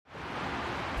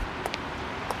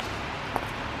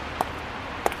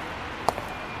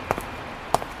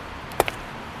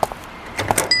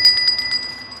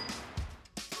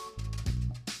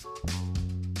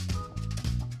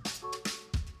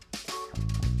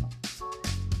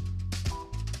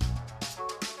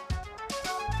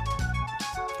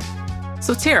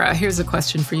So Tara, here's a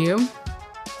question for you.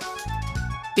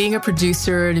 Being a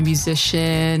producer and a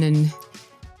musician and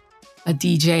a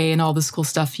DJ and all this cool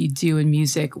stuff you do in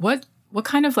music, what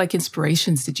kind of like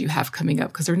inspirations did you have coming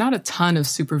up? Because there are not a ton of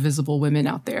super visible women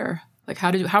out there. Like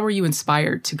how were you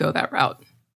inspired to go that route?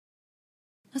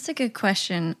 That's a good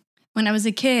question. When I was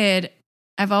a kid,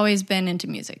 I've always been into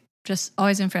music, just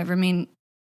always and forever. I mean,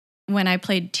 when I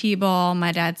played t-ball,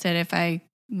 my dad said if I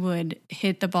would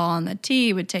hit the ball on the tee,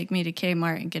 he would take me to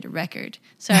Kmart and get a record.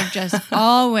 So I've just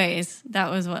always, that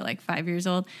was what, like 5 years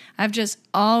old? I've just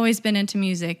always been into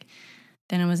music.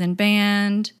 Then I was in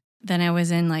band. Then I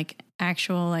was in like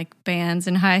actual like bands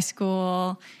in high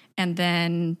school. And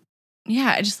then,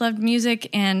 yeah, I just loved music.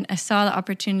 And I saw the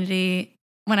opportunity.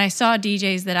 When I saw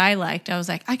DJs that I liked, I was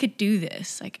like, I could do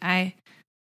this. Like I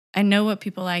know what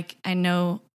people like. I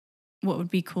know what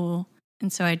would be cool.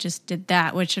 And so I just did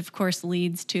that, which of course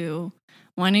leads to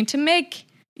wanting to make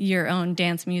your own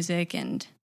dance music and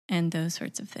those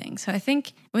sorts of things. So I think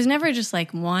it was never just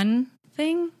like one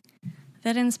thing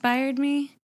that inspired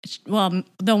me. Well,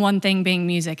 the one thing being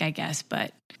music, I guess,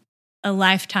 but a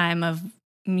lifetime of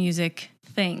music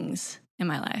things in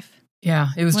my life. Yeah,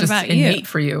 it was just innate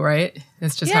for you, right?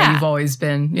 It's just how you've always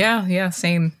been. Yeah,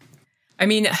 same. I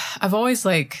mean, I've always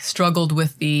like struggled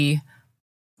with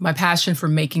my passion for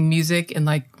making music and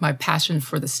like my passion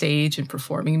for the stage and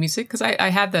performing music, because I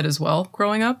had that as well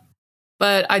growing up.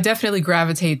 But I definitely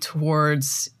gravitate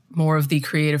towards more of the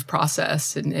creative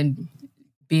process and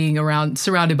being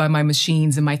surrounded by my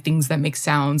machines and my things that make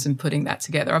sounds and putting that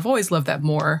together. I've always loved that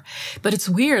more. But it's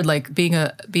weird, like being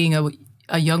a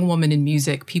young woman in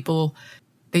music, people,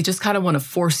 they just kind of want to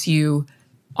force you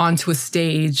onto a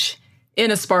stage in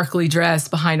a sparkly dress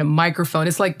behind a microphone.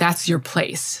 It's like, that's your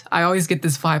place. I always get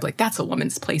this vibe like that's a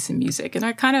woman's place in music. And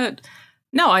I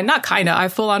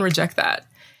full on reject that.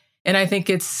 And I think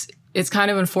it's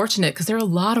kind of unfortunate because there are a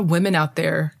lot of women out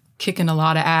there kicking a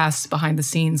lot of ass behind the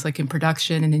scenes, like in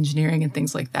production and engineering and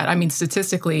things like that. I mean,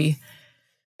 statistically,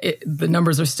 the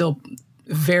numbers are still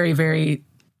very, very,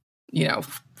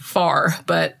 far,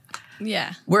 but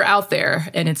yeah, we're out there,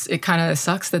 and it kind of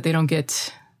sucks that they don't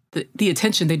get the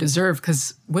attention they deserve,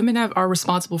 because women are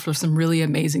responsible for some really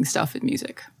amazing stuff in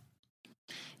music.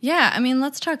 Yeah, I mean,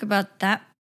 let's talk about that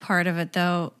part of it,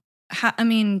 though.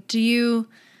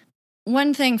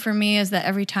 One thing for me is that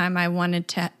every time I wanted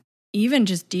to even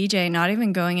just DJ, not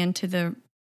even going into the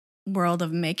world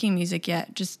of making music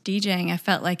yet, just DJing, I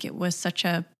felt like it was such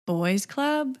a boys'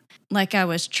 club, like I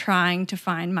was trying to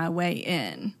find my way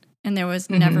in, and there was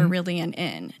never really an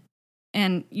in.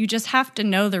 And you just have to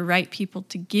know the right people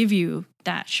to give you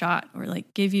that shot or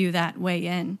like give you that way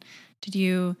in. Did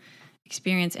you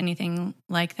experience anything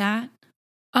like that?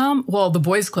 Well, the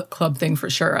boys club thing for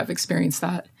sure. I've experienced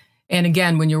that. And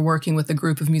again, when you're working with a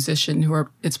group of musicians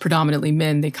it's predominantly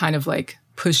men, they kind of like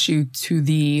push you to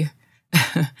the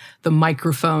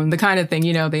microphone, the kind of thing,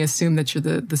 they assume that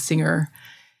you're the singer.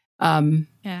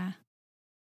 Yeah.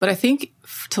 But I think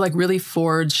to like really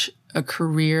forge a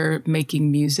career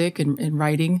making music and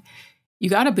writing, you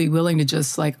got to be willing to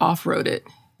just like off-road it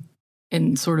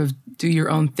and sort of do your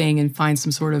own thing and find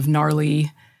some sort of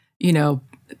gnarly,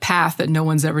 path that no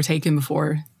one's ever taken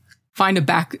before. Find a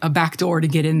back door to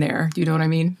get in there. Do you know what I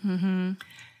mean? Mm-hmm.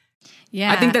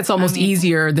 Yeah. I think that's almost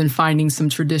easier than finding some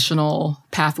traditional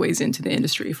pathways into the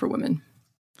industry for women.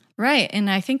 Right. And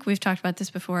I think we've talked about this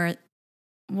before.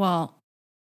 Well,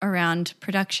 around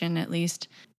production, at least.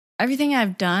 Everything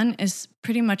I've done is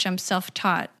pretty much I'm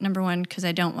self-taught. Number one, because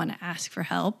I don't want to ask for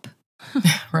help.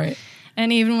 Right.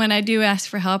 And even when I do ask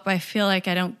for help, I feel like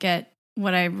I don't get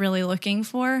what I'm really looking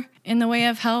for in the way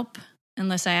of help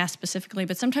unless I ask specifically.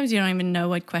 But sometimes you don't even know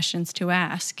what questions to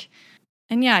ask.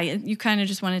 And yeah, you kind of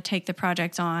just want to take the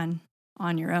projects on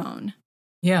your own.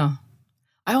 Yeah.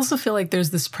 I also feel like there's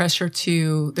this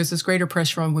greater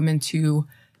pressure on women to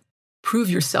prove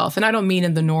yourself. And I don't mean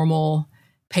in the normal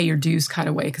pay your dues kind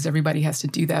of way, because everybody has to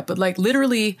do that. But like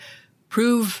literally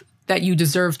prove that you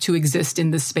deserve to exist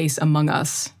in this space among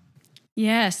us.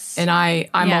 Yes. And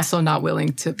I'm also not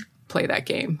willing to play that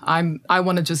game. I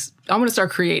want to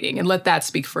start creating and let that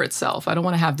speak for itself. I don't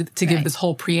want to have to give this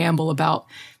whole preamble about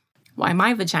why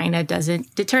my vagina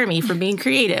doesn't deter me from being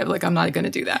creative. Like, I'm not going to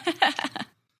do that.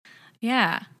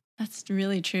 Yeah, that's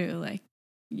really true. Like,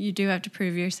 you do have to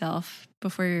prove yourself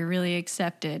before you're really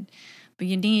accepted. But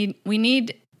we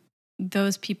need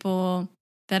those people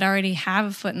that already have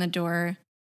a foot in the door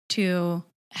to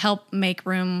help make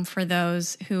room for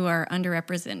those who are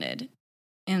underrepresented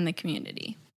in the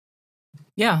community.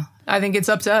 Yeah, I think it's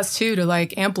up to us too to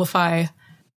like amplify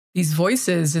these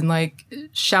voices and like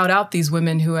shout out these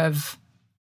women who have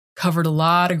covered a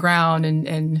lot of ground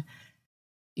and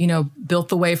built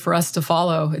the way for us to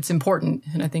follow. It's important.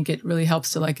 And I think it really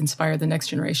helps to like inspire the next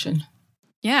generation.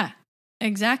 Yeah,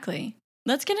 exactly.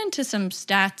 Let's get into some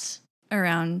stats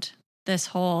around this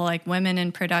whole like women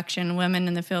in production, women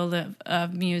in the field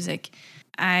of music.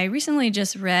 I recently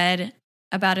just read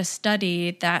about a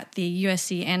study that the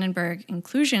USC Annenberg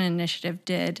Inclusion Initiative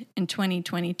did in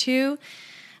 2022.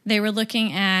 They were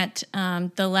looking at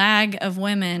the lag of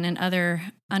women and other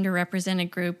underrepresented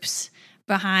groups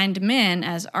behind men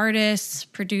as artists,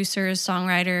 producers,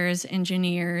 songwriters,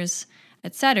 engineers,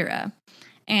 etc.,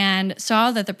 and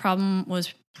saw that the problem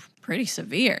was pretty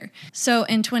severe. So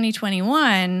in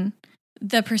 2021,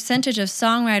 the percentage of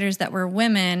songwriters that were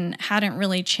women hadn't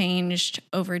really changed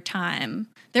over time.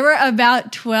 There were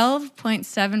about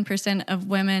 12.7% of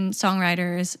women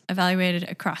songwriters evaluated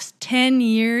across 10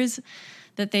 years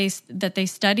that they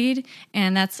studied,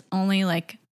 and that's only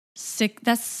like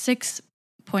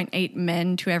 6.8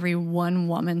 men to every one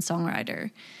woman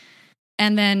songwriter.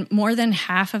 And then more than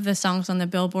half of the songs on the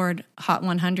Billboard Hot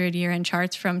 100 year-end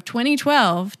charts from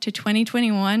 2012 to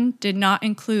 2021 did not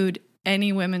include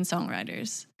any women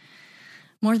songwriters.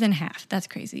 More than half. That's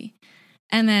crazy.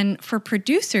 And then for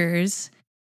producers,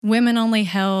 women only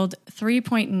held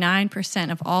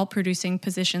 3.9% of all producing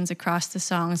positions across the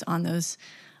songs on those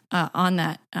on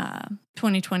that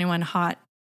 2021 Hot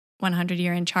 100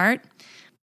 year-end chart.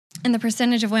 And the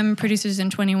percentage of women producers in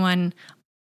 21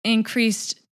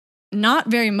 increased not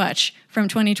very much from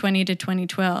 2020 to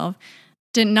 2012,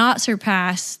 did not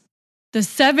surpass the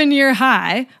 7-year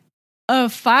high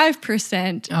of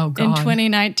 5% in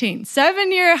 2019.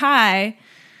 7-year high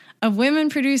of women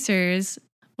producers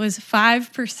was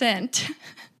 5%.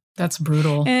 That's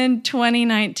brutal. In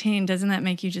 2019. Doesn't that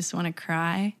make you just want to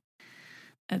cry?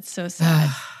 That's so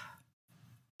sad.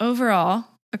 Overall,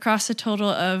 across a total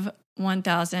of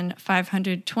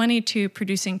 1,522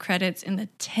 producing credits in the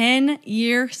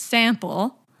 10-year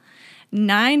sample,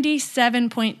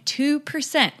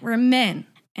 97.2% were men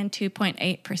and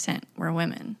 2.8% were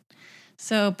women.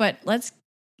 So, but let's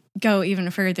go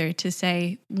even further to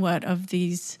say what of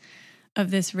this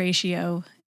ratio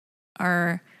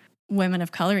are women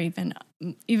of color,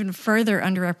 even further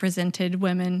underrepresented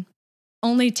women.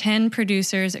 Only 10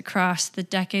 producers across the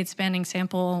decade-spanning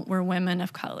sample were women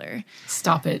of color.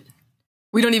 Stop it.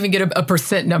 We don't even get a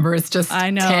percent number. It's just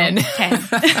 10. 10.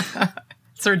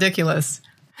 It's ridiculous.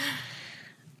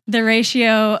 The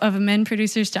ratio of men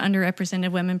producers to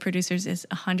underrepresented women producers is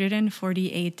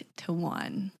 148 to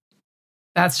 1.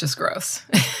 That's just gross.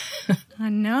 I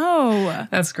know.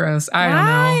 That's gross. I don't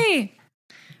know.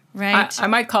 Right. I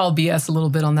might call BS a little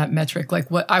bit on that metric. Like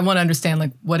what I want to understand,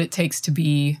 like what it takes to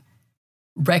be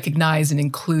recognized and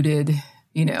included,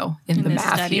 in the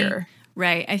math study here.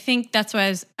 Right. I think that's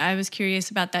why I was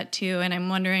curious about that too. And I'm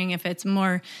wondering if it's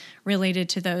more related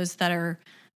to those that are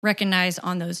recognized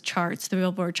on those charts, the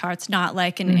Billboard charts, not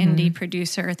like an indie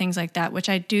producer or things like that, which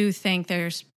I do think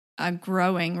there's a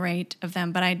growing rate of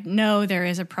them. But I know there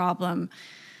is a problem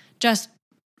just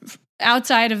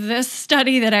outside of this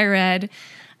study that I read.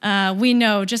 We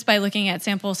know just by looking at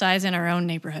sample size in our own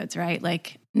neighborhoods, right?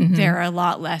 Like there are a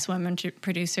lot less women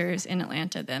producers in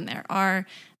Atlanta than there are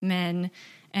men.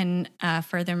 And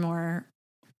furthermore,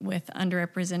 with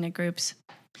underrepresented groups.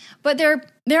 But there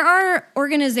are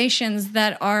organizations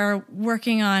that are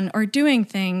working on or doing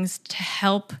things to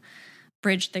help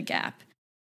bridge the gap.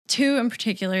 2 in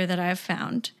particular that I've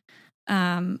found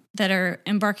that are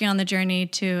embarking on the journey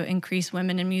to increase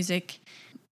women in music.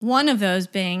 One of those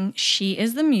being She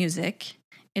Is the Music.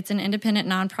 It's an independent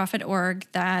nonprofit org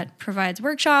that provides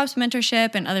workshops,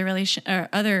 mentorship, and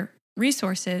other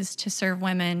resources to serve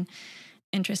women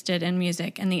interested in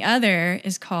music. And the other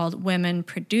is called Women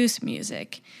Produce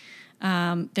Music.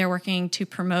 They're working to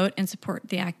promote and support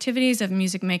the activities of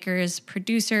music makers,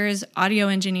 producers, audio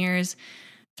engineers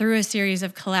through a series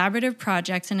of collaborative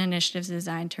projects and initiatives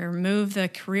designed to remove the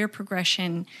career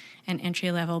progression and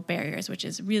entry-level barriers, which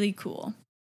is really cool.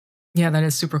 Yeah, that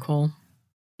is super cool.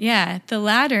 Yeah, the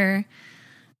latter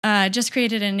just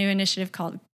created a new initiative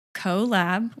called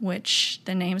CoLab, which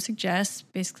the name suggests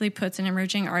basically puts an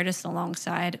emerging artist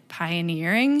alongside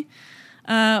pioneering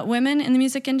women in the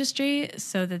music industry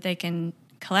so that they can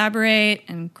collaborate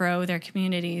and grow their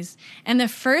communities. And the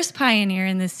first pioneer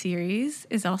in this series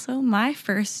is also my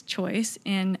first choice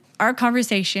in our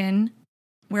conversation,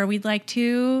 where we'd like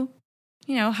to,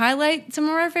 highlight some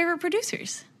of our favorite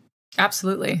producers.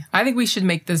 Absolutely. I think we should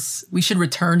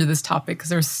return to this topic because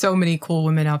there's so many cool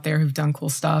women out there who've done cool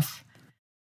stuff.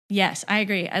 Yes, I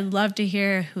agree. I'd love to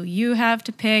hear who you have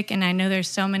to pick. And I know there's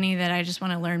so many that I just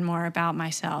want to learn more about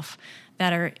myself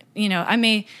that are, I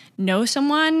may know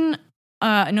someone,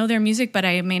 know their music, but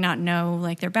I may not know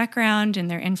like their background and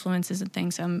their influences and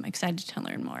things. So I'm excited to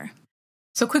learn more.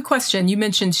 So quick question. You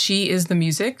mentioned She Is the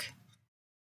Music.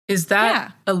 Is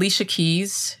that Alicia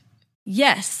Keys?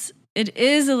 Yes, it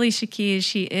is Alicia Keys.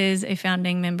 She is a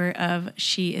founding member of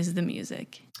She Is the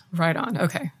Music. Right on.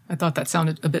 Okay. I thought that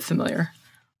sounded a bit familiar.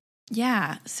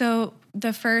 Yeah. So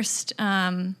the first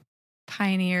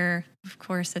pioneer, of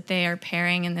course, that they are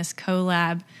pairing in this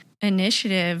collab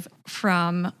initiative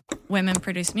from Women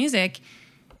Produce Music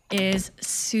is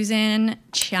Suzanne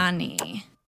Ciani.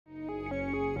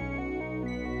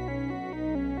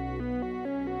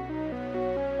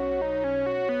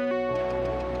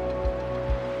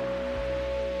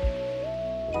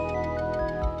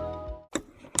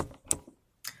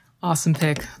 Awesome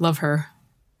pick. Love her.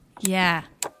 Yeah.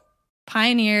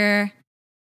 Pioneer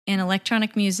in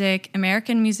electronic music,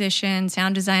 American musician,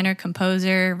 sound designer,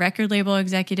 composer, record label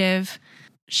executive.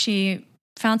 She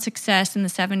found success in the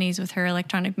 70s with her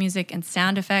electronic music and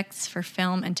sound effects for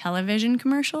film and television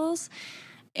commercials.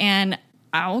 And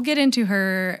I'll get into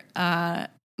her,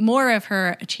 more of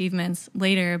her achievements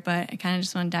later, but I kind of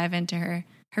just want to dive into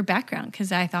her background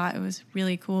because I thought it was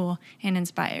really cool and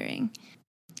inspiring.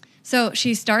 So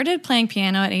she started playing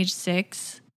piano at age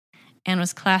 6 and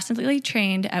was classically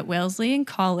trained at Wellesley in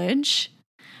college.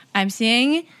 I'm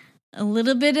seeing a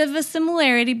little bit of a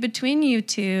similarity between you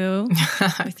two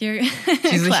with your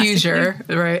She's a huger,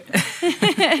 right?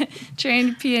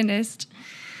 trained pianist.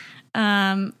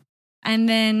 And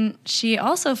then she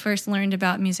also first learned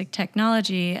about music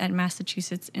technology at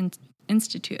Massachusetts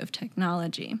Institute of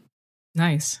Technology.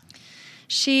 Nice.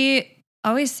 She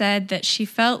always said that she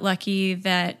felt lucky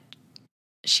that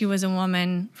she was a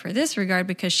woman for this regard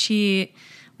because she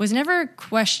was never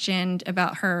questioned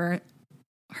about her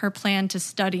plan to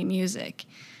study music.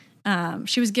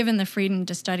 She was given the freedom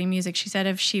to study music. She said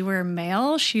if she were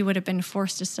male, she would have been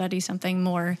forced to study something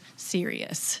more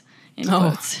serious, in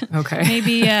quotes. Okay.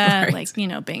 Maybe right. like,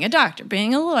 being a doctor,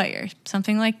 being a lawyer,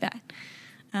 something like that.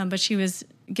 But she was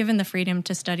given the freedom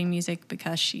to study music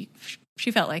because she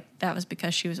felt like that was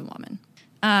because she was a woman.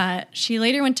 She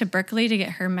later went to Berkeley to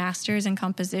get her master's in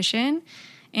composition,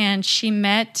 and she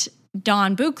met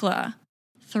Don Buchla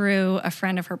through a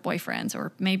friend of her boyfriend's,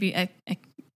 or maybe I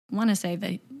want to say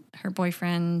that her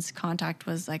boyfriend's contact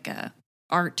was like a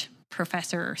art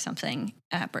professor or something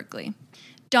at Berkeley.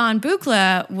 Don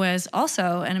Buchla was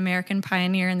also an American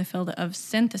pioneer in the field of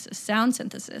synthesis, sound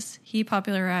synthesis. He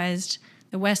popularized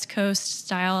the West Coast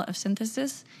style of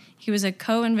synthesis. He was a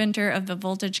co-inventor of the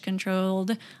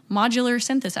voltage-controlled modular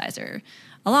synthesizer,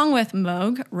 along with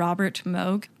Moog, Robert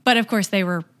Moog. But of course, they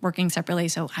were working separately,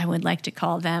 so I would like to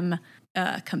call them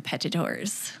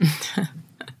competitors.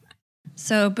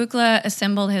 So Buchla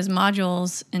assembled his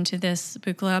modules into this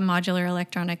Buchla modular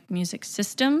electronic music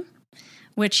system,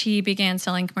 which he began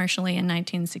selling commercially in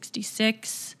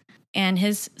 1966. And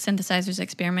his synthesizers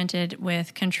experimented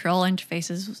with control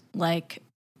interfaces like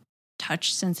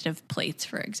touch-sensitive plates,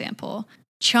 for example.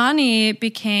 Ciani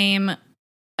became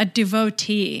a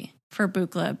devotee for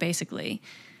Buchla, basically.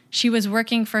 She was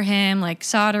working for him, like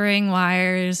soldering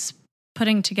wires,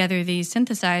 putting together these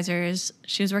synthesizers.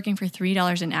 She was working for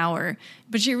 $3 an hour,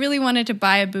 but she really wanted to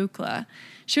buy a Buchla.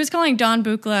 She was calling Don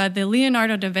Buchla the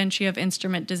Leonardo da Vinci of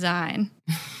instrument design.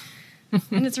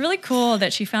 And it's really cool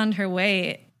that she found her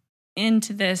way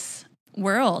into this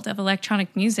world of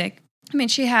electronic music. I mean,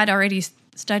 she had already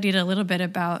studied a little bit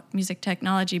about music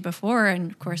technology before, and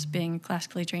of course, being a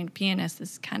classically trained pianist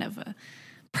is kind of a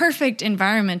perfect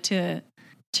environment to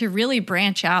really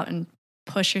branch out and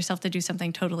push yourself to do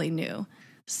something totally new.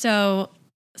 So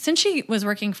since she was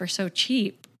working for so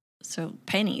cheap, so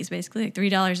pennies, basically, like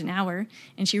 $3 an hour,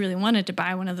 and she really wanted to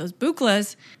buy one of those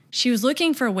Buchlas, she was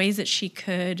looking for ways that she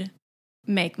could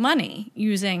make money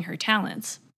using her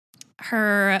talents.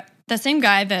 The same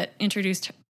guy that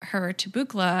introduced her to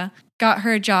Buchla got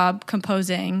her a job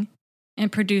composing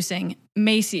and producing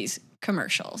Macy's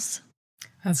commercials.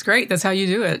 That's great. That's how you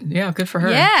do it. Yeah, good for her.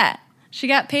 Yeah, she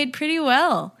got paid pretty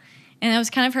well. And that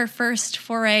was kind of her first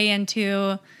foray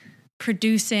into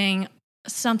producing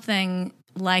something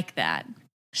like that.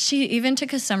 She even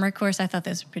took a summer course. I thought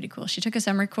this was pretty cool. She took a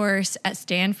summer course at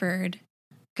Stanford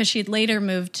because she'd later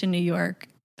moved to New York.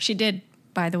 She did,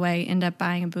 by the way, end up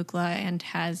buying a Buchla and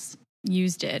has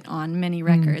used it on many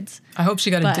records. I hope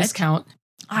she got a discount.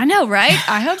 I know, right?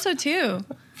 I hope so too.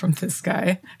 From this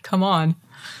guy. Come on.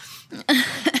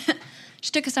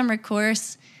 She took a summer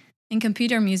course in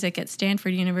computer music at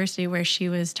Stanford University, where she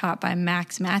was taught by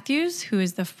Max Matthews, who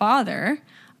is the father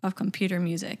of computer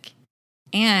music.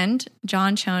 and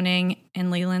John Choning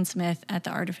and Leland Smith at the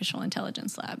Artificial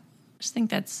Intelligence Lab. I just think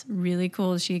that's really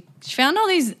cool. She found all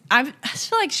these. I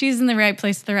feel like she's in the right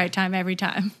place at the right time every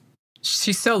time.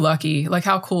 She's so lucky. Like,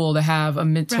 how cool to have a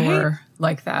mentor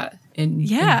like that in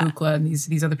Buchla and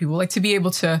these other people. Like, to be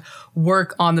able to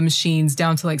work on the machines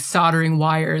down to like soldering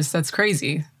wires. That's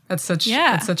crazy. That's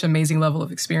such amazing level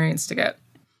of experience to get.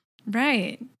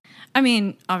 Right. I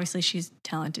mean, obviously she's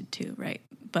talented too, right?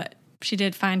 But she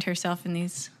did find herself in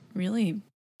these really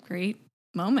great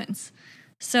moments.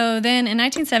 So then in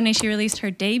 1970, she released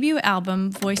her debut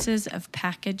album, Voices of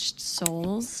Packaged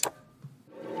Souls.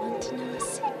 Want to know a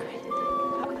secret?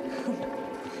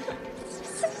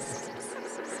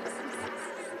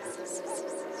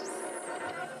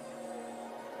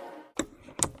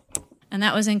 And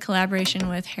that was in collaboration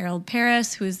with Harold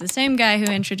Paris, who is the same guy who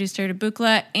introduced her to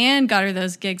Buchla and got her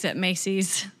those gigs at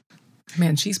Macy's.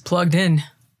 Man, she's plugged in.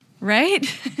 Right?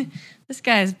 This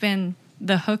guy has been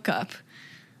the hookup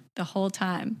the whole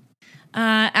time.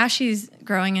 As she's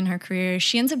growing in her career,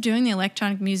 she ends up doing the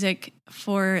electronic music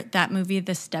for that movie,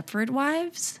 The Stepford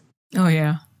Wives. Oh,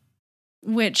 yeah.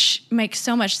 Which makes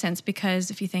so much sense because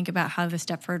if you think about how the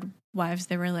Stepford Wives,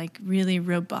 they were like really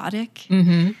robotic.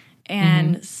 Mm-hmm.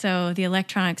 And so the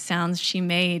electronic sounds she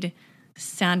made it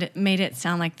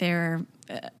sound like they were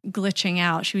glitching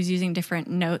out. She was using different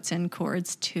notes and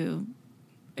chords to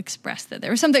express that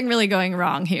there was something really going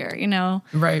wrong here, you know?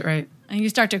 Right, right. And you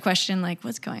start to question, like,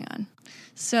 what's going on?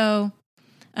 So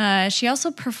she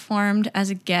also performed as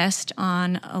a guest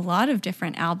on a lot of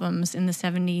different albums in the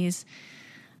 70s.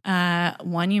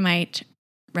 One you might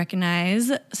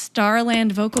recognize,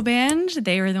 Starland Vocal Band.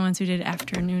 They were the ones who did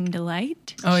Afternoon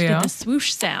Delight. Oh, she yeah? did the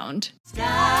swoosh sound.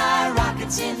 Sky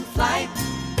rockets in flight,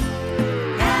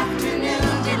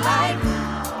 afternoon delight.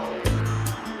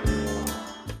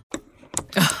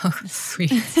 Oh,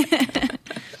 sweet.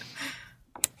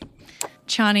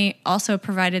 Ciani also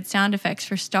provided sound effects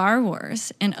for Star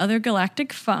Wars and Other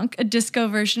Galactic Funk, a disco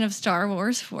version of Star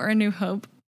Wars for A New Hope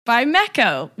by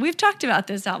Mecco. We've talked about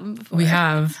this album before. We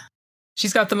have.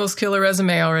 She's got the most killer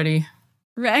resume already.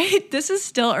 Right? This is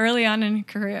still early on in her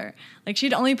career. Like,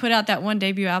 she'd only put out that one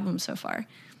debut album so far.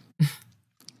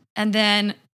 And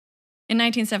then in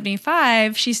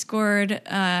 1975, she scored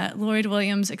Lloyd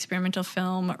Williams' experimental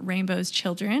film Rainbow's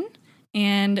Children,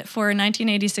 and for a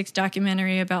 1986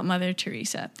 documentary about Mother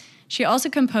Teresa. She also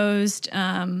composed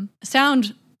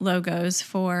sound logos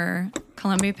for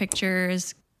Columbia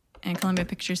Pictures and Columbia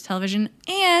Pictures Television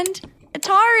and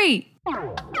Atari.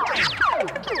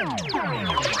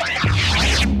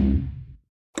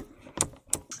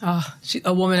 Oh,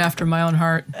 a woman after my own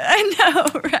heart. I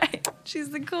know, right? She's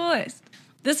the coolest.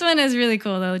 This one is really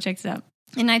cool, though. Check this out.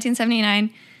 In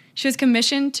 1979, she was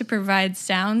commissioned to provide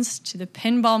sounds to the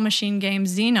pinball machine game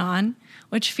Xenon,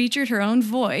 which featured her own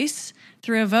voice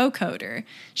through a vocoder.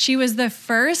 She was the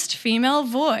first female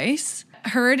voice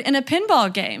heard in a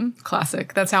pinball game.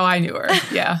 Classic. That's how I knew her.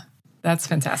 Yeah, that's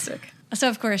fantastic. So,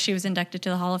 of course, she was inducted to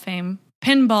the Hall of Fame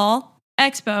Pinball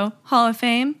Expo Hall of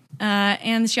Fame.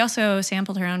 And she also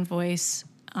sampled her own voice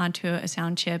onto a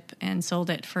sound chip and sold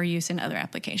it for use in other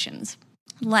applications,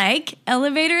 like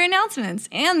elevator announcements.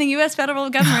 And the U.S. federal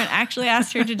government actually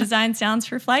asked her to design sounds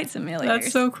for flight simulators.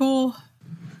 That's so cool.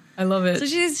 I love it. So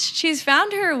she's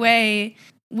found her way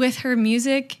with her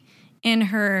music and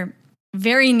her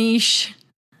very niche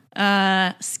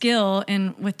skill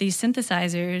with these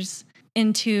synthesizers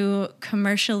into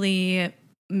commercially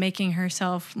making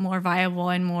herself more viable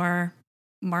and more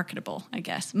marketable, I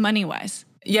guess, money-wise.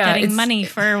 Yeah, getting money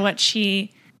for what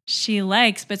she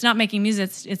likes, but it's not making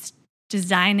music, it's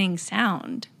designing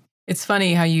sound. It's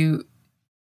funny how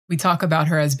we talk about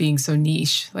her as being so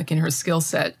niche, like in her skill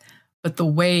set, but the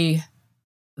way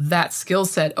that skill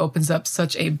set opens up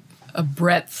such a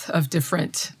breadth of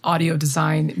different audio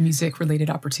design, music-related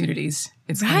opportunities.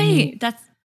 It's right.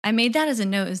 I made that as a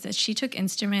note, is that she took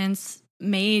instruments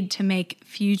made to make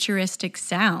futuristic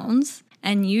sounds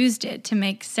and used it to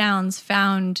make sounds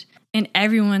found in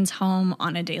everyone's home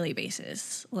on a daily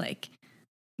basis, like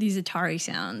these Atari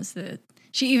sounds.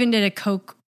 She even did a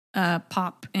Coke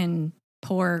pop and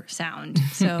pour sound.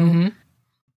 So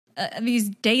these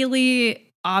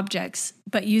daily objects,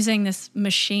 but using this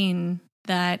machine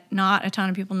that not a ton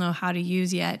of people know how to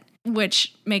use yet,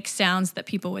 which makes sounds that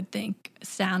people would think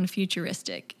sound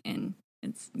futuristic. And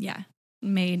it's,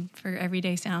 made for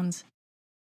everyday sounds.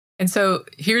 And so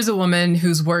here's a woman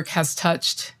whose work has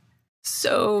touched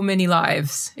so many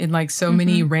lives in like so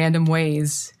many random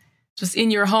ways, just in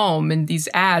your home and these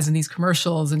ads and these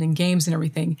commercials and in games and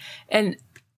everything. And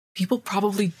people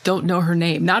probably don't know her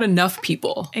name. Not enough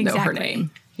people know her name,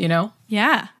 you know?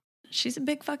 Yeah. she's a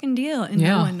big fucking deal, and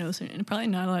no one knows her, and probably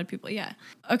not a lot of people. Yeah.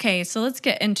 Okay, so let's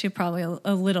get into probably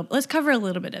let's cover a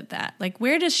little bit of that. Like,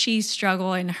 where does she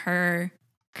struggle in her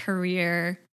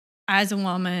career as a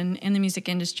woman in the music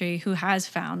industry who has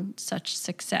found such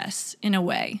success in a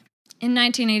way? In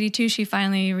 1982, she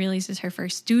finally releases her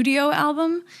first studio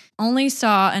album, only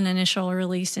saw an initial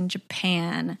release in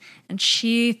Japan, and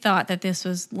she thought that this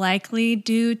was likely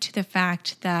due to the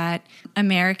fact that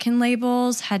American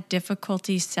labels had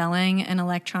difficulty selling an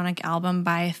electronic album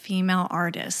by a female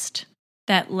artist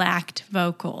that lacked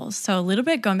vocals. So a little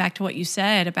bit going back to what you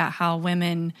said about how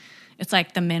women, it's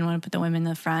like the men want to put the women in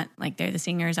the front, like they're the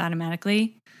singers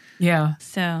automatically. Yeah.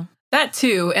 So... that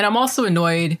too. And I'm also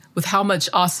annoyed with how much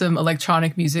awesome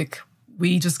electronic music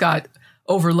we just got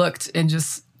overlooked and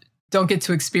just don't get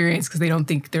to experience because they don't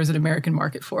think there's an American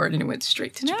market for it and it went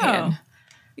straight to Japan.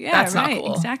 Yeah, that's right, not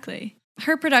cool. Exactly.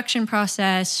 Her production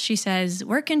process, she says,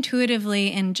 work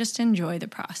intuitively and just enjoy the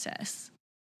process.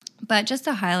 But just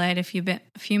to highlight a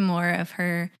few more of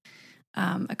her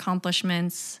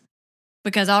accomplishments,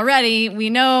 because already we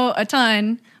know a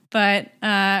ton. But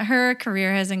her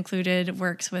career has included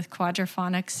works with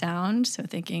quadraphonic sound, so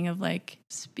thinking of like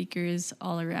speakers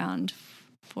all around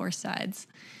four sides.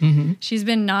 Mm-hmm. She's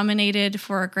been nominated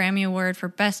for a Grammy Award for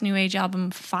Best New Age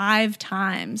Album 5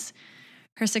 times.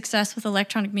 Her success with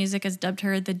electronic music has dubbed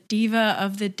her the Diva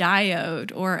of the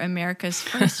Diode, or America's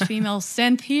first female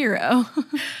synth hero.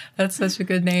 That's such a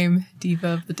good name,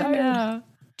 Diva of the Diode.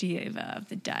 Diva of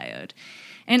the Diode.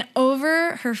 And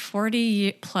over her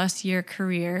 40-plus year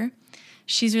career,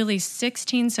 she's released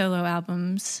 16 solo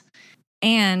albums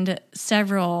and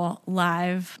several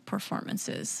live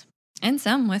performances, and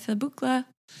some with a boucle.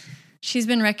 She's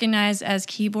been recognized as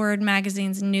Keyboard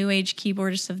Magazine's New Age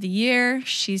Keyboardist of the Year.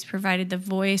 She's provided the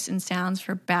voice and sounds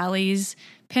for Bally's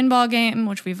pinball game,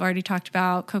 which we've already talked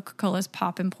about, Coca-Cola's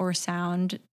Pop and Pour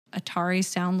sound, Atari's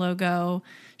sound logo.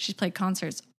 She's played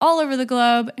concerts all over the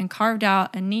globe and carved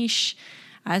out a niche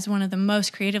as one of the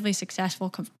most creatively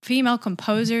successful female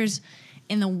composers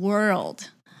in the world.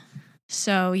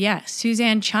 So yeah,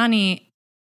 Suzanne Ciani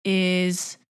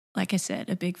is, like I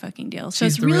said, a big fucking deal. So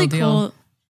She's it's really cool. Deal.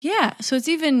 Yeah, so it's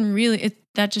even really,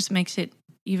 that just makes it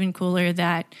even cooler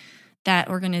that that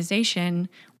organization,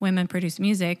 Women Produce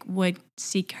Music, would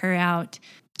seek her out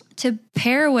to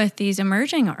pair with these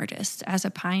emerging artists as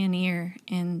a pioneer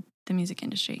in the music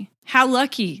industry. How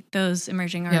lucky those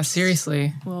emerging artists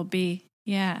seriously will be.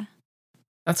 Yeah.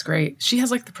 That's great. She has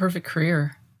like the perfect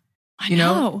career. I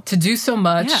know. To do so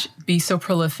much, be so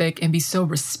prolific, and be so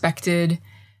respected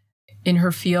in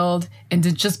her field, and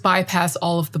to just bypass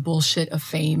all of the bullshit of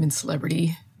fame and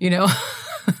celebrity,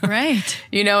 Right.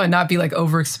 And not be like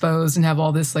overexposed and have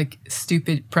all this like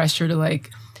stupid pressure to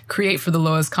like create for the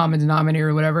lowest common denominator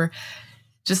or whatever.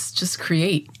 Just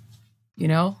create,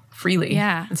 freely.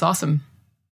 Yeah. It's awesome.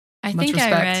 I think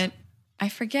I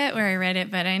forget where I read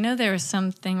it, but I know there was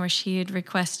something where she had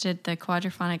requested the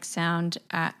quadraphonic sound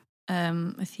at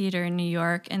a theater in New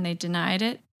York, and they denied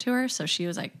it to her. So she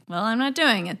was like, well, I'm not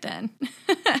doing it then.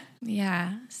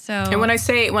 Yeah. So, and when I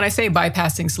say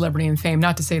bypassing celebrity and fame,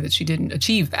 not to say that she didn't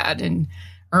achieve that and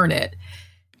earn it,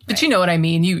 but right. You know what I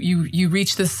mean? You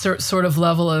reach this sort of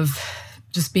level of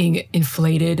just being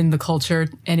inflated in the culture,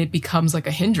 and it becomes like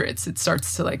a hindrance. It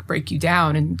starts to like break you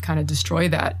down and kind of destroy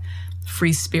that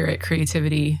free spirit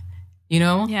creativity,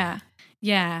 Yeah.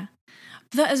 Yeah.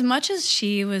 As much as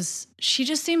she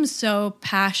just seems so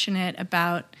passionate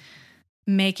about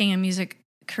making a music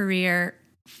career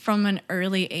from an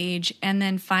early age, and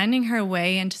then finding her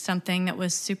way into something that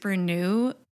was super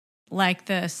new, like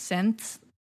the synths,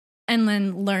 and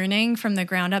then learning from the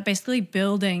ground up, basically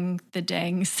building the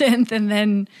dang synth and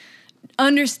then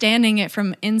understanding it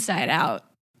from inside out.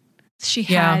 She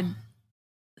had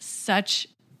such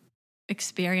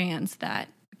experience that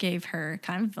gave her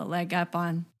kind of a leg up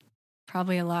on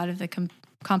probably a lot of the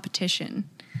competition.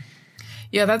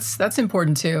 Yeah, that's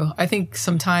important too. I think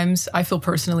sometimes I feel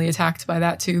personally attacked by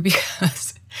that too,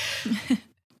 because,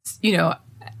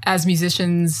 as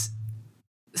musicians,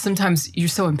 sometimes you're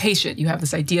so impatient. You have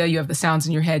this idea, you have the sounds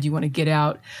in your head, you want to get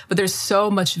out. But there's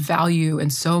so much value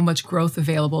and so much growth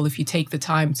available if you take the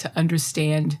time to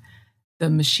understand the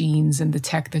machines and the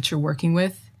tech that you're working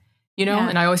with,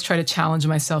 And I always try to challenge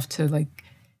myself to like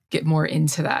get more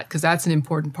into that, because that's an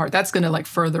important part. That's going to like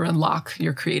further unlock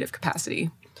your creative capacity.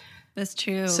 That's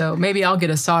true. So maybe I'll get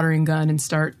a soldering gun and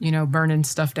start, burning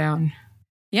stuff down.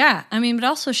 Yeah. I mean, but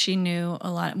also she knew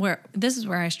a lot. This is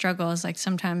where I struggle, is like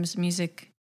sometimes music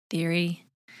theory,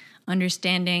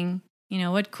 understanding,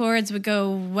 what chords would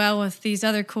go well with these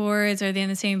other chords. Are they in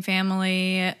the same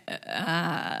family?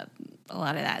 A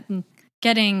lot of that. And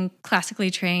getting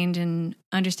classically trained and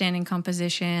understanding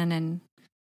composition and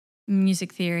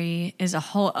music theory is a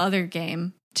whole other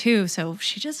game too. So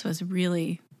she just was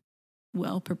really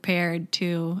well prepared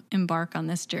to embark on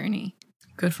this journey.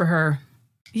 Good for her.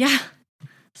 Yeah.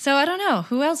 So I don't know.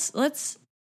 Who else?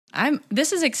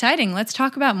 This is exciting. Let's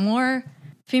talk about more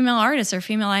female artists or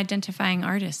female identifying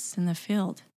artists in the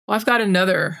field. Well, I've got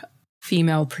another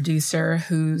female producer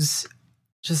who's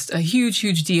just a huge,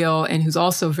 huge deal and who's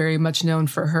also very much known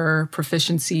for her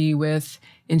proficiency with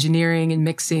engineering and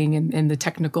mixing and the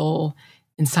technical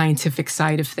and scientific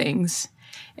side of things.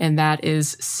 And that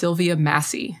is Sylvia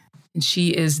Massy. And she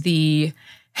is the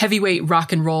heavyweight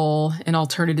rock and roll and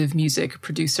alternative music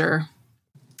producer.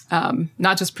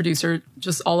 Not just producer,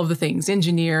 just all of the things.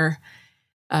 Engineer.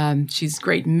 She's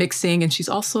great mixing, and she's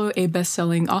also a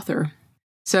best-selling author.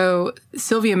 So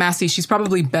Sylvia Massy, she's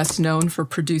probably best known for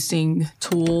producing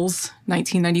Tool's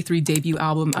 1993 debut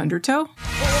album, Undertow.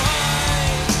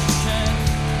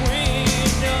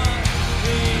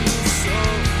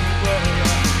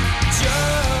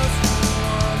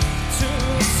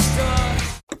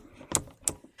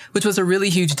 Which was a really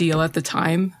huge deal at the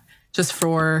time, just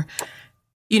for,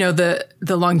 the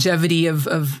longevity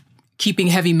of keeping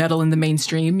heavy metal in the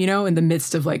mainstream, in the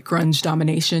midst of like grunge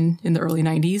domination in the early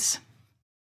 90s.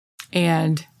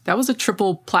 And that was a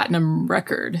triple platinum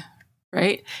record,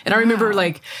 right? And I remember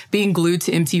like being glued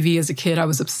to MTV as a kid. I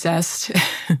was obsessed.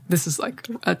 This is like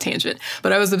a tangent,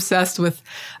 but I was obsessed with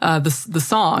the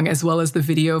song as well as the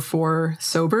video for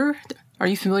Sober. Are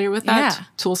you familiar with that? Yeah.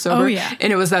 Tool Sober? Oh, yeah.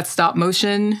 And it was that stop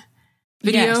motion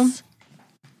video. Yes.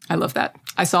 I love that.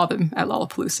 I saw them at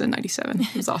Lollapalooza in 97.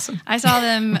 It was awesome. I saw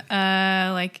them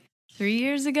like 3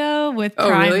 years ago with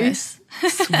Primus. Really?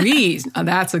 Sweet. Oh,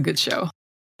 that's a good show.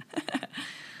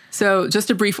 So just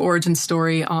a brief origin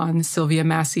story on Sylvia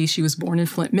Massy. She was born in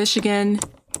Flint, Michigan.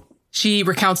 She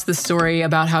recounts the story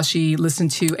about how she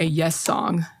listened to a Yes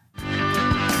song.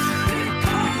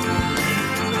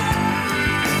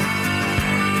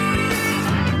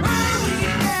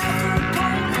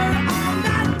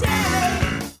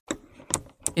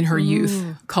 In her youth,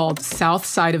 called South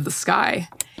Side of the Sky.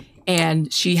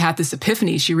 And she had this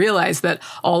epiphany. She realized that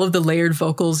all of the layered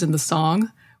vocals in the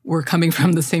song were coming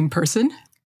from the same person.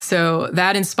 So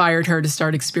that inspired her to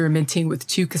start experimenting with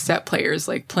 2 cassette players,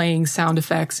 like playing sound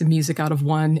effects and music out of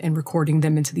one and recording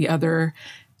them into the other,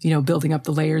 building up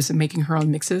the layers and making her own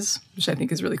mixes, which I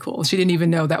think is really cool. She didn't even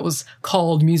know that was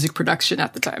called music production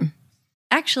at the time.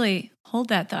 Actually, hold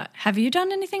that thought. Have you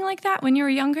done anything like that when you were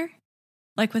younger?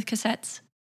 Like with cassettes?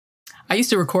 I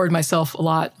used to record myself a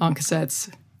lot on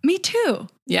cassettes. Me too.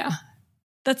 Yeah.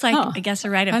 That's like, I guess, a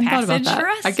rite of passage for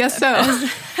us. I guess so.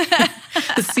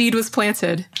 The seed was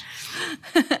planted.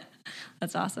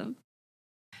 That's awesome.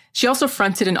 She also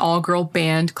fronted an all-girl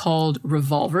band called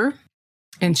Revolver,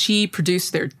 and she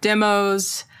produced their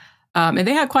demos. And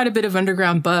they had quite a bit of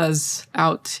underground buzz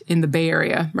out in the Bay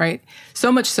Area, right?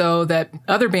 So much so that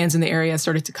other bands in the area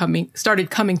started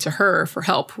coming to her for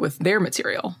help with their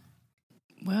material.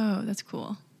 Whoa, that's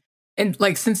cool. And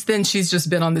like since then, she's just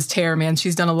been on this tear, man.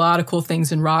 She's done a lot of cool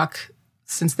things in rock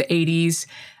since the 80s.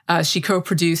 She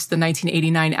co-produced the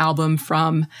 1989 album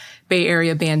from Bay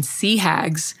Area band Sea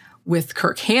Hags with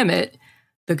Kirk Hammett,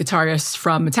 the guitarist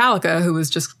from Metallica, who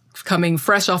was just coming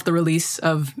fresh off the release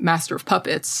of Master of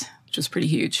Puppets, which was pretty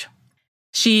huge.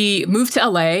 She moved to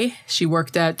LA. She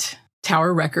worked at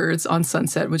Tower Records on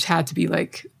Sunset, which had to be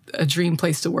like a dream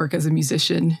place to work as a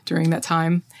musician during that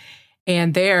time.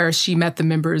 And there she met the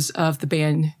members of the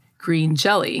band Green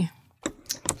Jelly,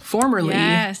 formerly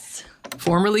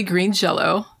Green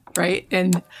Jello, right?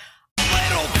 And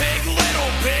Little pig, let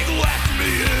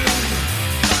me in.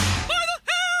 By the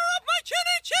hair of my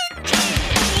chinny chin.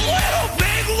 Little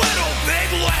pig,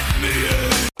 let me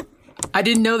in. I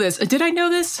didn't know this. Did I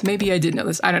know this? Maybe I did know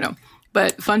this. I don't know.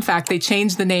 But fun fact, they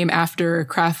changed the name after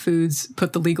Kraft Foods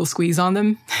put the legal squeeze on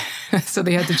them. So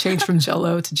they had to change from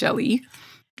Jello to Jelly.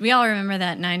 We all remember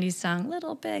that 90s song,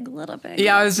 Little Pig, Little Pig.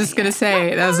 Yeah, I was just going to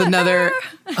say, that was another,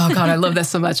 oh God, I love that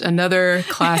so much. Another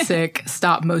classic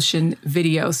stop motion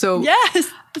video. So yes,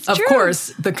 of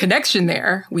course, the connection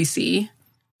there we see.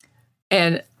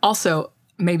 And also,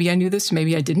 maybe I knew this,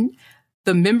 maybe I didn't.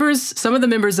 Some of the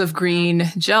members of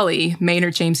Green Jelly,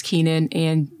 Maynard James Keenan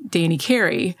and Danny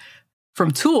Carey from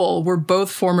Tool, were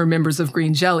both former members of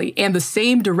Green Jelly. And the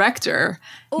same director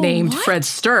named Fred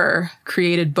Sturr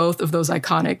created both of those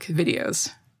iconic videos.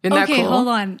 Isn't that cool? Okay, hold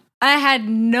on. I had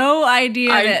no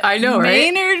idea that I know, right?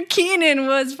 Maynard Keenan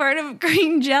was part of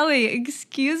Green Jelly.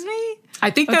 Excuse me?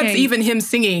 I think that's even him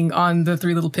singing on the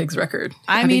Three Little Pigs record.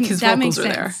 I mean, think his that vocals makes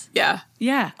are sense. there. Yeah.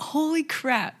 Yeah. Holy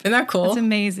crap. Isn't that cool? That's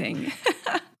amazing.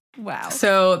 Wow.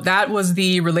 So that was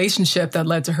the relationship that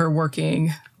led to her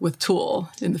working with Tool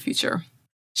in the future.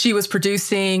 She was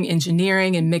producing,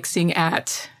 engineering, and mixing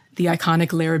at the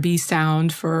iconic Larrabee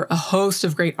sound for a host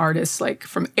of great artists, like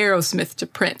from Aerosmith to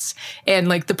Prince. And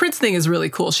like the Prince thing is really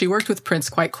cool. She worked with Prince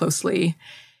quite closely.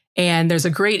 And there's a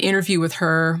great interview with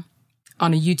her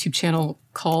on a YouTube channel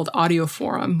called Audio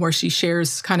Forum, where she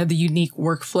shares kind of the unique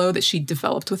workflow that she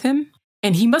developed with him.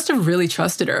 And he must have really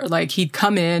trusted her. Like he'd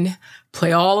come in,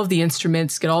 play all of the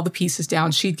instruments, get all the pieces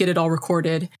down. She'd get it all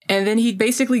recorded. And then he'd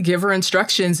basically give her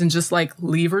instructions and just like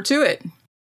leave her to it.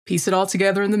 Piece it all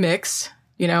together in the mix,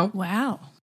 you know? Wow.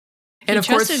 And he of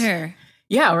course, trusted her.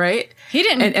 Yeah, right? He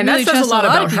didn't and really that says a lot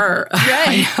about people. her.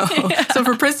 Right. Yeah. So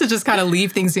for Prince to just kind of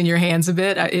leave things in your hands a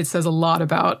bit, it says a lot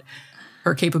about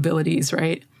her capabilities,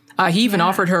 right? He even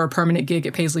offered her a permanent gig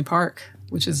at Paisley Park,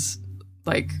 which is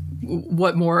like,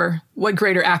 what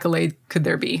greater accolade could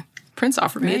there be? Prince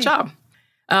offered me a job.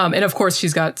 And of course,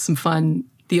 she's got some fun,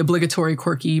 the obligatory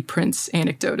quirky Prince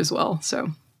anecdote as well.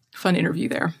 So fun interview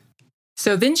there.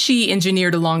 So then she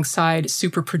engineered alongside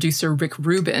super producer Rick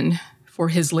Rubin for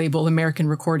his label American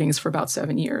Recordings for about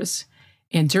 7 years.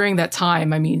 And during that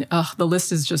time, I mean, the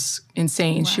list is just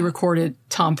insane. Wow. She recorded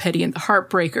Tom Petty and the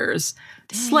Heartbreakers,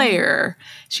 Slayer.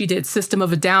 She did System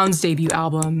of a Down's debut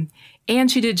album.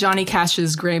 And she did Johnny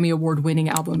Cash's Grammy Award-winning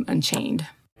album, Unchained.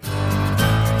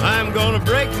 I'm gonna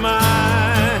break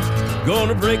my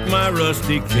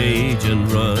rusty cage and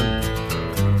run.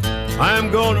 I'm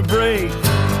gonna break.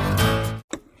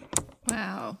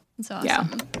 Wow, that's awesome. Yeah.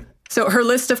 So her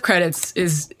list of credits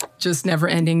is just never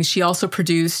ending. She also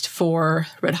produced for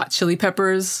Red Hot Chili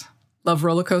Peppers, Love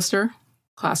Roller Coaster,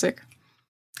 classic.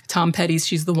 Tom Petty's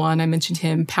She's the One, I mentioned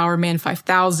him, Power Man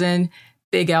 5000,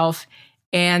 Big Elf,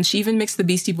 and she even mixed the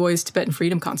Beastie Boys' Tibetan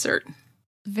Freedom concert.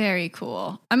 Very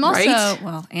cool. I'm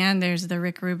also, and there's the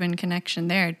Rick Rubin connection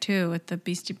there too with the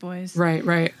Beastie Boys.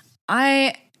 Right.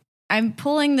 I'm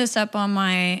pulling this up on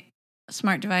my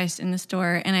smart device in the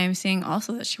store, and I'm seeing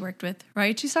also that she worked with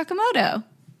Ryuichi Sakamoto.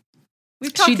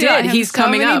 We've talked about him He's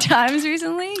coming many up times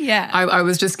recently. Yeah, I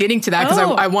was just getting to that because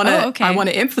I want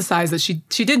to emphasize that she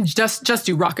didn't just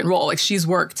do rock and roll. Like she's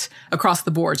worked across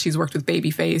the board. She's worked with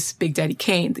Babyface, Big Daddy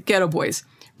Kane, the Ghetto Boys,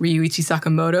 Ryuichi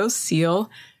Sakamoto, Seal,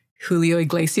 Julio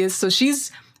Iglesias. So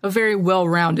she's a very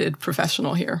well-rounded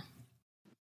professional here.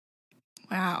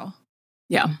 Wow.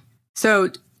 Yeah. So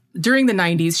during the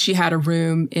 90s, she had a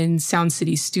room in Sound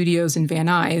City Studios in Van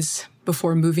Nuys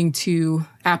before moving to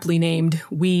aptly named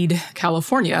Weed,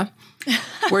 California,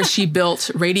 where she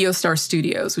built Radio Star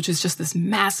Studios, which is just this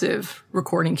massive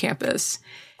recording campus.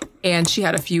 And she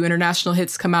had a few international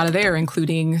hits come out of there,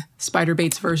 including Spider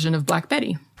Bait's version of Black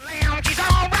Betty.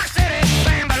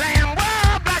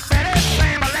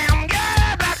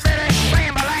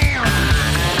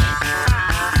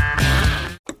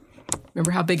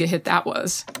 Remember how big a hit that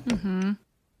was? Mm-hmm.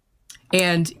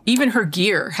 And even her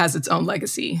gear has its own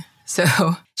legacy.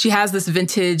 So she has this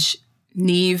vintage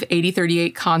Neve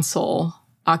 8038 console,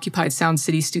 occupied Sound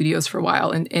City Studios for a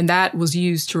while. And that was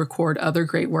used to record other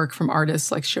great work from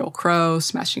artists like Sheryl Crow,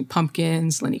 Smashing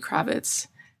Pumpkins, Lenny Kravitz,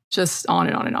 just on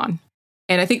and on and on.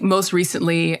 And I think most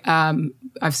recently,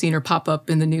 I've seen her pop up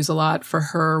in the news a lot for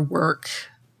her work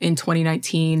in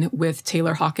 2019 with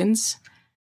Taylor Hawkins.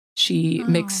 She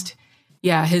mixed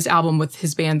his album with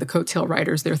his band, the Coattail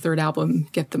Riders, their third album,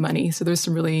 Get the Money. So there's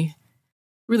some really,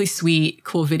 really sweet,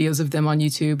 cool videos of them on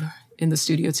YouTube in the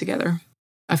studio together.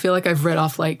 I feel like I've read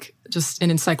off like just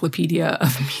an encyclopedia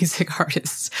of music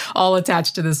artists, all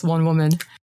attached to this one woman.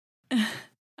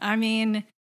 I mean,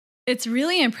 it's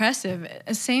really impressive.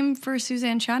 Same for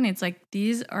Suzanne Ciani. It's like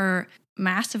these are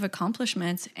massive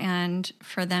accomplishments, and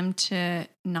for them to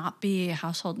not be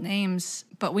household names,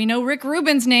 but we know Rick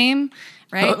Rubin's name,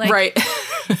 right? Right.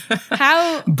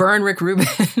 How burn Rick Rubin.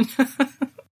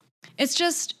 It's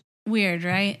just weird,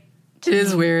 right? It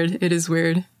is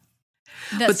weird.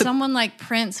 That someone like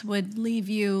Prince would leave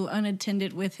you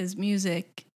unattended with his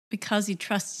music because he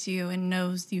trusts you and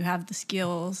knows you have the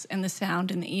skills and the sound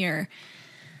in the ear.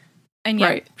 And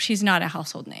yet she's not a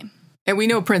household name. And we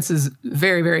know Prince is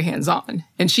very, very hands-on.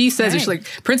 And she says, she's like,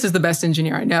 Prince is the best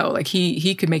engineer I know. Like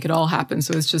he could make it all happen.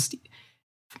 So it's just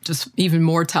even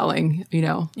more telling,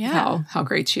 how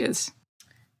great she is.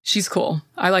 She's cool.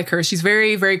 I like her. She's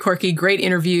very, very quirky, great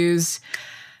interviews.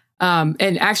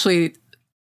 And actually,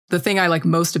 the thing I like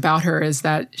most about her is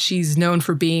that she's known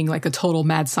for being like a total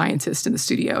mad scientist in the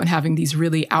studio and having these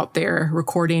really out there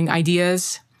recording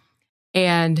ideas.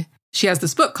 And she has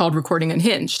this book called Recording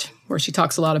Unhinged, where she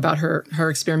talks a lot about her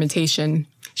experimentation.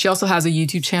 She also has a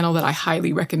YouTube channel that I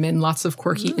highly recommend. Lots of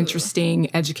quirky,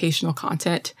 interesting, educational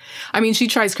content. I mean, she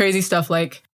tries crazy stuff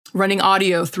like running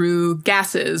audio through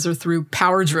gases or through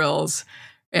power drills,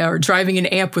 or driving an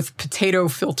amp with potato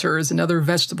filters and other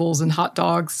vegetables and hot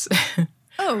dogs.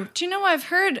 Oh, do you know I've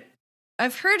heard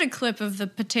a clip of the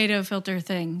potato filter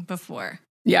thing before.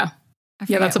 Yeah.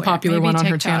 Yeah, that's a popular one on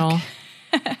her channel.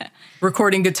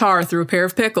 Recording guitar through a pair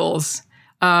of pickles.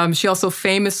 She also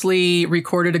famously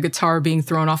recorded a guitar being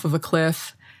thrown off of a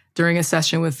cliff during a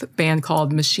session with a band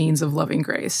called Machines of Loving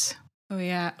Grace. Oh,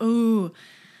 yeah. Ooh,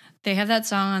 they have that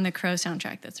song on the Crow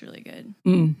soundtrack that's really good.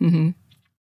 Mm-hmm.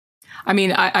 I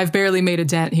mean, I've barely made a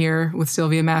dent here with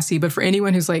Sylvia Massy, but for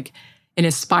anyone who's like an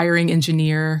aspiring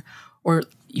engineer, or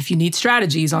if you need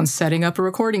strategies on setting up a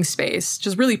recording space,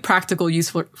 just really practical,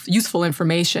 useful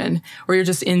information, or you're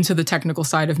just into the technical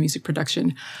side of music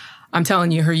production, I'm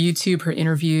telling you, her YouTube, her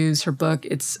interviews, her book,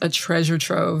 it's a treasure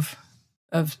trove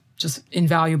of just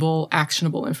invaluable,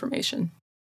 actionable information.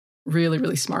 Really,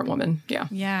 really smart woman. Yeah.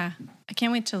 Yeah. I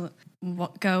can't wait to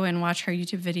go and watch her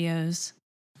YouTube videos.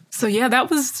 So yeah, that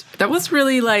was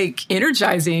really like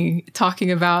energizing,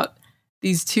 talking about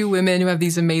these two women who have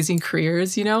these amazing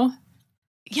careers, you know?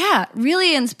 Yeah,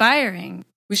 really inspiring.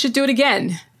 We should do it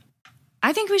again.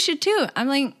 I think we should too.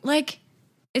 I'm like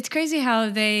it's crazy how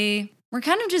they were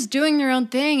kind of just doing their own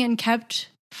thing and kept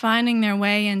finding their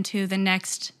way into the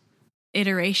next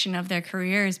iteration of their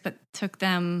careers, but took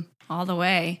them all the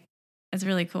way. It's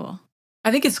really cool.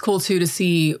 I think it's cool too to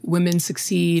see women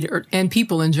succeed, and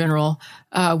people in general,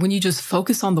 when you just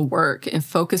focus on the work and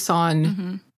focus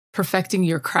on perfecting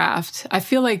your craft. I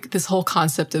feel like this whole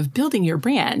concept of building your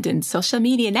brand and social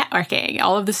media networking,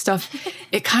 all of this stuff,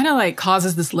 it kind of like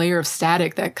causes this layer of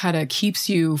static that kind of keeps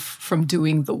you from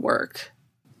doing the work.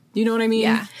 You know what I mean?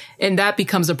 Yeah. And that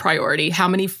becomes a priority. How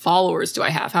many followers do I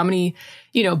have? How many,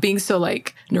 being so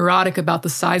like neurotic about the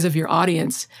size of your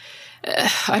audience.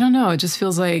 I don't know. It just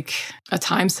feels like a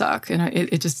time suck. And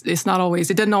it doesn't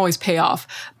always pay off.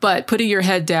 But putting your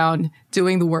head down,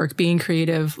 doing the work, being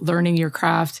creative, learning your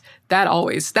craft,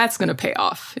 that's going to pay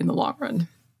off in the long run.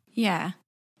 Yeah.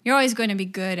 You're always going to be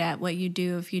good at what you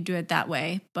do if you do it that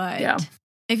way. But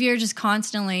if you're just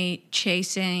constantly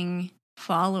chasing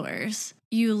followers,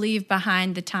 you leave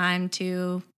behind the time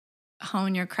to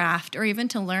hone your craft or even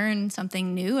to learn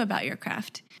something new about your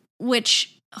craft,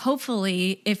 which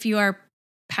hopefully, if you are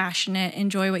passionate,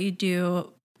 enjoy what you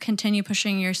do, continue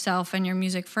pushing yourself and your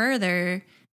music further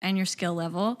and your skill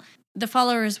level, the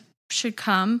followers should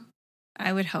come,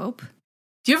 I would hope.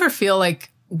 Do you ever feel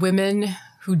like women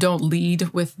who don't lead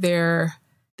with their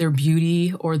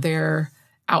beauty or their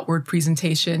outward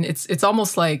presentation, it's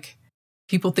almost like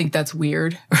people think that's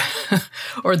weird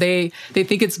or they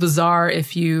think it's bizarre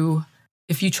if you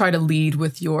try to lead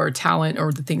with your talent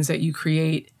or the things that you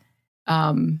create?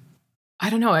 I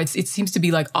don't know. It seems to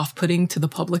be like off-putting to the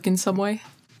public in some way.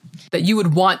 That you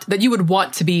would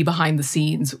want to be behind the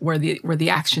scenes where the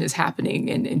action is happening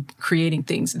and creating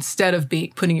things instead of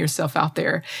putting yourself out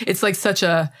there. It's like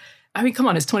come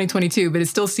on, it's 2022, but it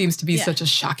still seems to be such a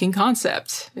shocking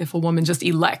concept if a woman just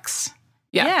elects.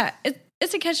 Yeah. Yeah.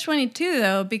 It's a catch-22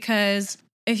 though, because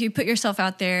if you put yourself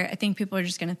out there, I think people are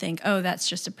just going to think, oh, that's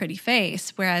just a pretty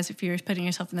face. Whereas if you're putting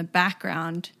yourself in the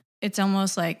background, it's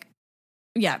almost like,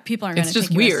 people aren't going to take you. It's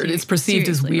just weird. It's perceived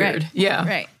as weird. Right. Yeah.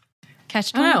 Right.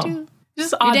 Catch-22.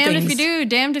 Just odd You're damned things. if you do,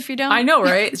 damned if you don't. I know,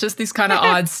 right? It's just these kind of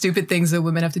odd, stupid things that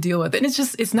women have to deal with. And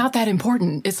it's not that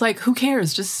important. It's like, who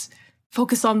cares? Just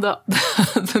focus on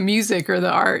the music or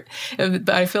the art. But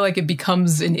I feel like it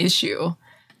becomes an issue.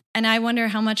 And I wonder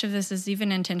how much of this is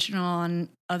even intentional on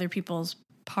other people's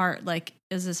part. Like,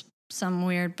 is this some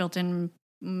weird built-in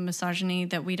misogyny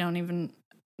that we don't even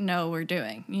know we're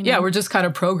doing? You know? Yeah, we're just kind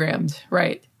of programmed,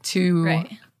 right, to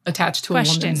attach to a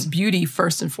woman's beauty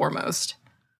first and foremost.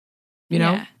 You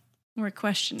know? Yeah, we're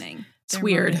questioning. It's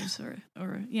weird. It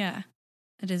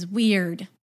is weird.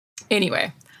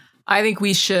 Anyway, I think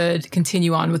we should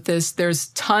continue on with this. There's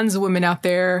tons of women out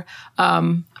there.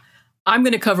 I'm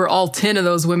going to cover all 10 of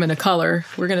those women of color.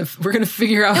 We're going to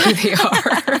figure out who they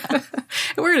are.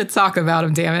 And we're going to talk about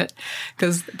them, damn it,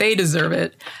 because they deserve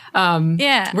it.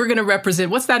 We're going to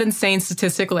represent, what's that insane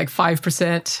statistic, like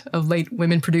 5% of late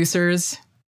women producers?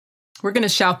 We're going to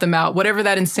shout them out. Whatever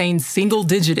that insane single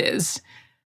digit is,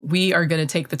 we are going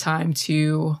to take the time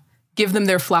to give them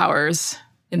their flowers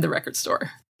in the record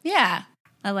store. Yeah,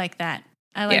 I like that.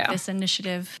 I like this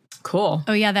initiative. Cool.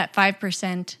 Oh, yeah, that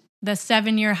 5%. The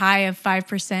 7-year high of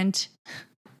 5%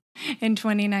 in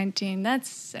 2019. That's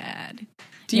sad.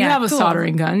 Do you have a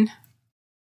soldering gun?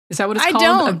 Is that what it's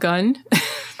called? A gun?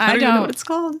 I don't even know what it's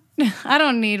called. I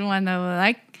don't need one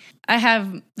though. I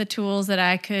have the tools that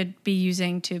I could be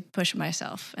using to push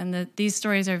myself, and these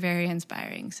stories are very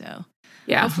inspiring. So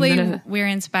yeah, hopefully we're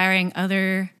inspiring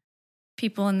other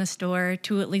people in the store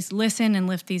to at least listen and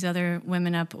lift these other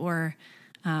women up, or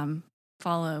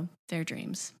follow their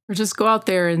dreams. Or just go out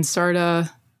there and start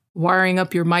wiring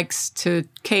up your mics to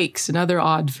cakes and other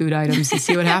odd food items and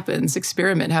see what happens.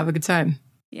 Experiment, have a good time.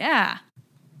 Yeah.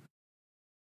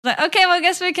 But okay, well, I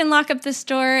guess we can lock up the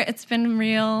store. It's been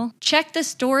real. Check the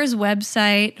store's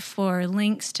website for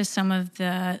links to some of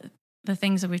the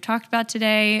things that we've talked about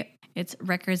today. It's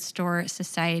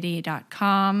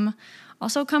recordstoresociety.com.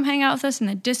 Also, come hang out with us in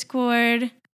the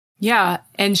Discord. Yeah,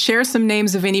 and share some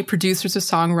names of any producers or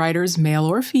songwriters, male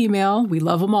or female. We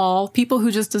love them all. People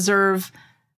who just deserve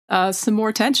some more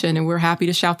attention, and we're happy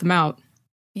to shout them out.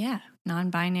 Yeah,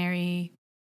 non-binary,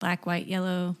 black, white,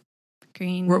 yellow,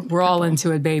 green. We're all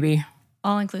into it, baby.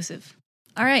 All inclusive.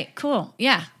 All right, cool.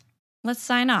 Yeah, let's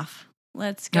sign off.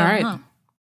 Let's go home.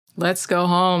 Let's go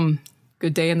home.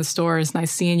 Good day in the stores.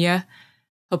 Nice seeing you.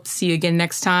 Hope to see you again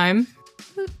next time.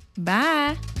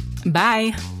 Bye.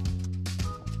 Bye.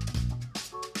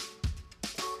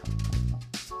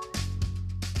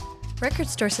 Record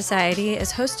Store Society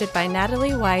is hosted by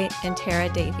Natalie White and Tara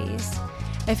Davies.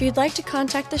 If you'd like to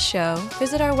contact the show,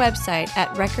 visit our website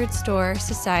at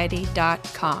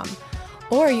recordstoresociety.com,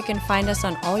 or you can find us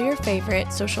on all your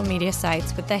favorite social media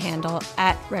sites with the handle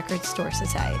 @Record Store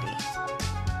Society.